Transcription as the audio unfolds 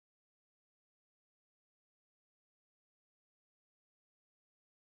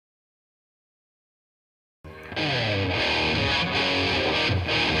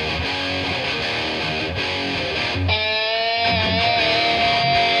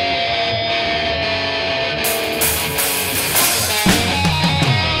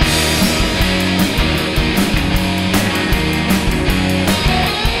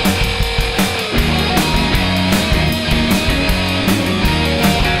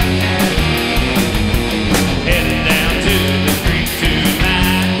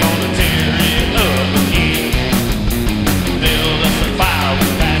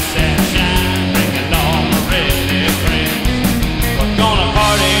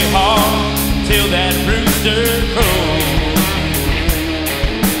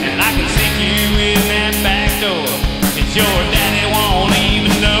Your daddy won't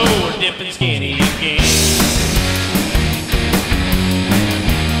even know we're dipping skinny again.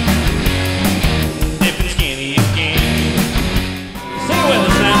 Dipping skinny again. Sing it with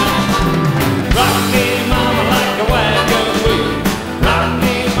us now. Rock me, mama, like a wagon wheel. Rock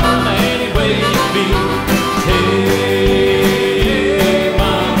me, mama, any way you feel. Hey,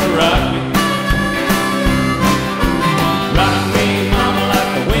 mama, rock me. Rock me, mama, like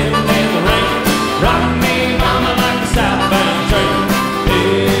the wind and the rain. Rock me, mama, like the southbound train.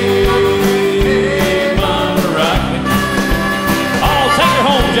 Hey, mama, rock me. Oh, take her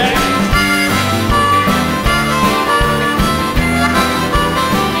home, Jack.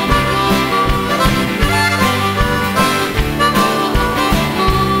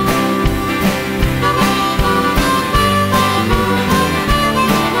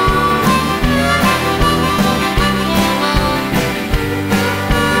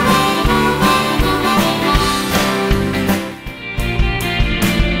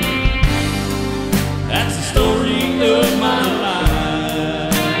 That's the story of my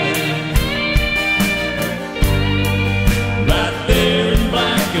life, right there in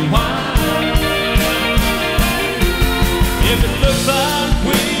black and white. If it looks like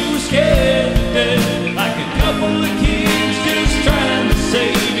we were scared to death, like a couple of kids just trying to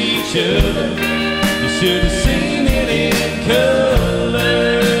save each other, you should have seen it in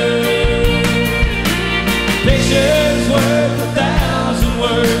color. Pictures worth 1,000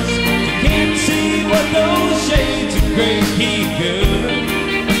 words. Can't see what those shades of gray keep cover.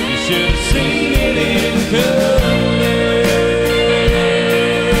 You should have seen it in color.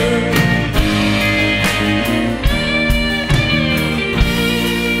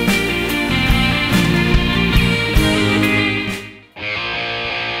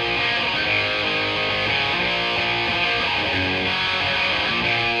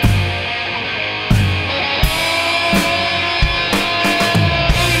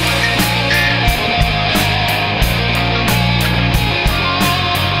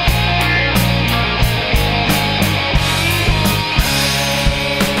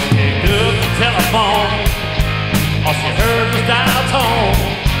 Telephone, all she heard was dial tone.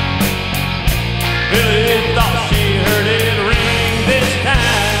 Billy thought she heard it ring this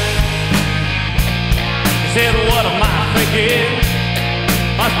time. She said, what am I thinking?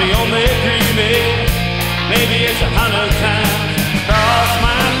 Must be only dreaming. Maybe it's 100 times crossed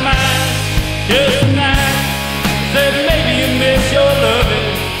my mind. Just tonight, said maybe you miss your loving.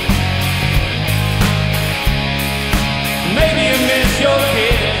 Maybe you miss your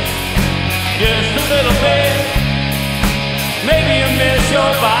kiss. Just a little bit. Maybe you miss your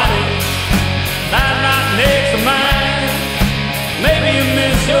body lying right next to mine. Maybe you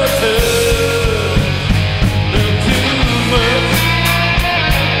miss your touch a little too much.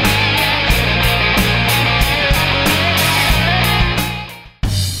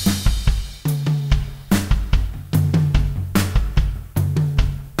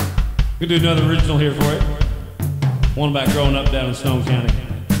 We'll do another original here for it. One about growing up down in Stone County,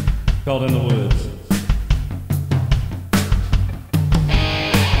 called In the Woods.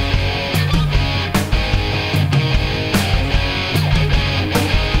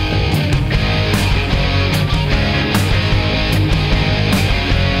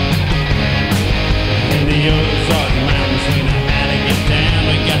 In the Ozark Mountains, we know how to get down.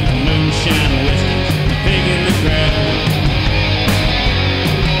 We got the moonshine whiskey, the pig in the ground.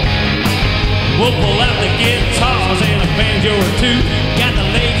 We'll pull out the guitars and a banjo or two. Got the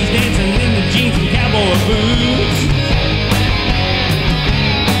ladies dancing in the jeans and cowboy boots.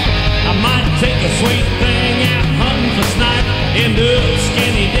 I might take a sweet thing out hunting for snipe, end up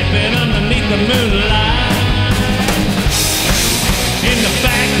skinny dipping underneath the moonlight. In the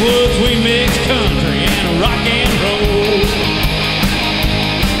backwoods we mix country and rock and roll,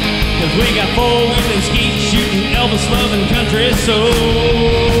 'cause we got four-wheeling skeet shooting Elvis loving country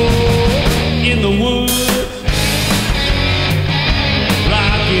soul. In the woods,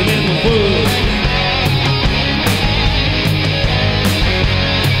 rockin' in the woods.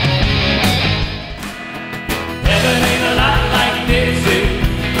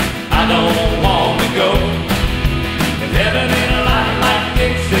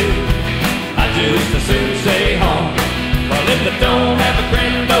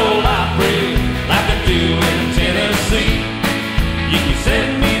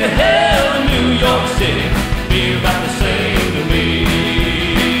 Send me to hell in New York City. Be about the same to me.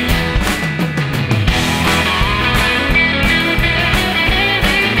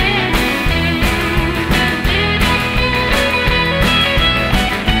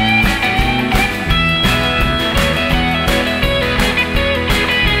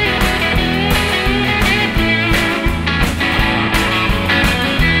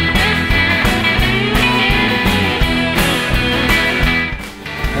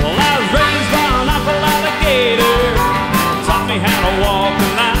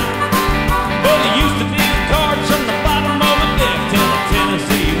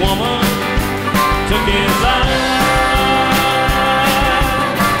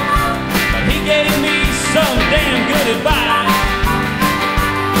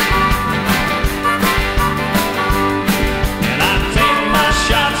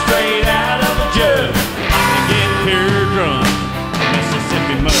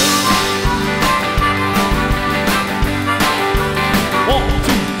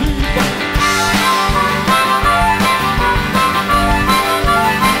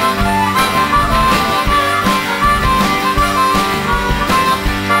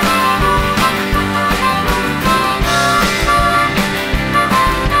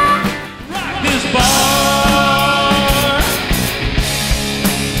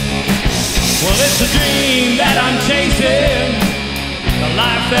 Well, it's a dream that I'm chasing, the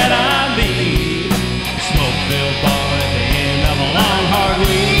life that I lead. Smoke-filled bar at the end of a long, hard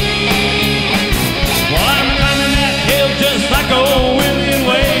week. Well, I'm climbing that hill just like old Willie and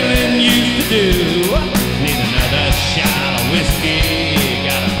Waylon used to do. Need another shot of whiskey,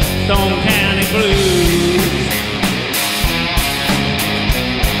 got a Stone County blues.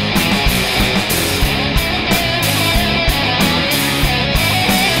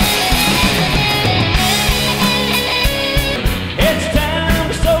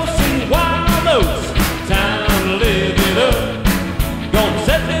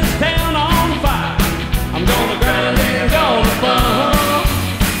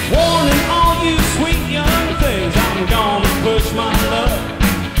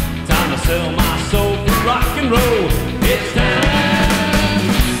 Sell my soul for rock and roll. It's time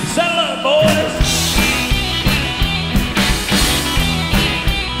to settle up, boys.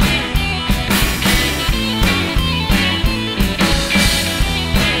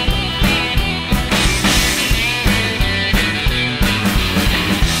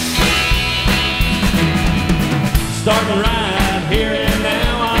 Starting right here and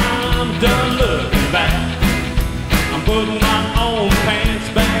now, I'm done looking back. I'm putting my own pants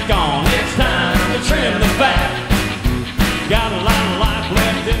back on. It's time to trim the fat. Got a lot of life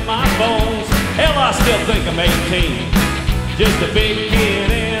left in my bones. Hell, I still think I'm 18. Just a big kid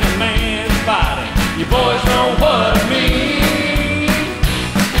in a man's body. You boys know what I mean.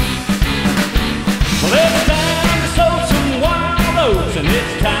 Well, it's time to sow some wild oats, and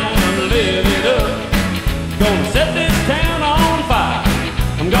it's time to live it up. Gonna set this town on fire.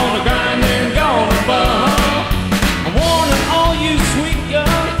 I'm gonna grind and gonna bump. I'm warning all you sweet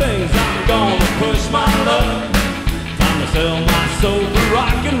young things, I'm gonna push my luck. Time to sell my soul for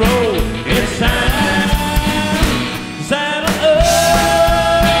rock and roll. It's time to saddle up.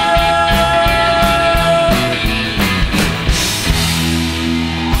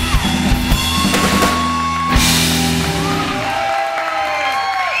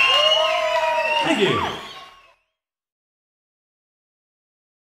 Thank you.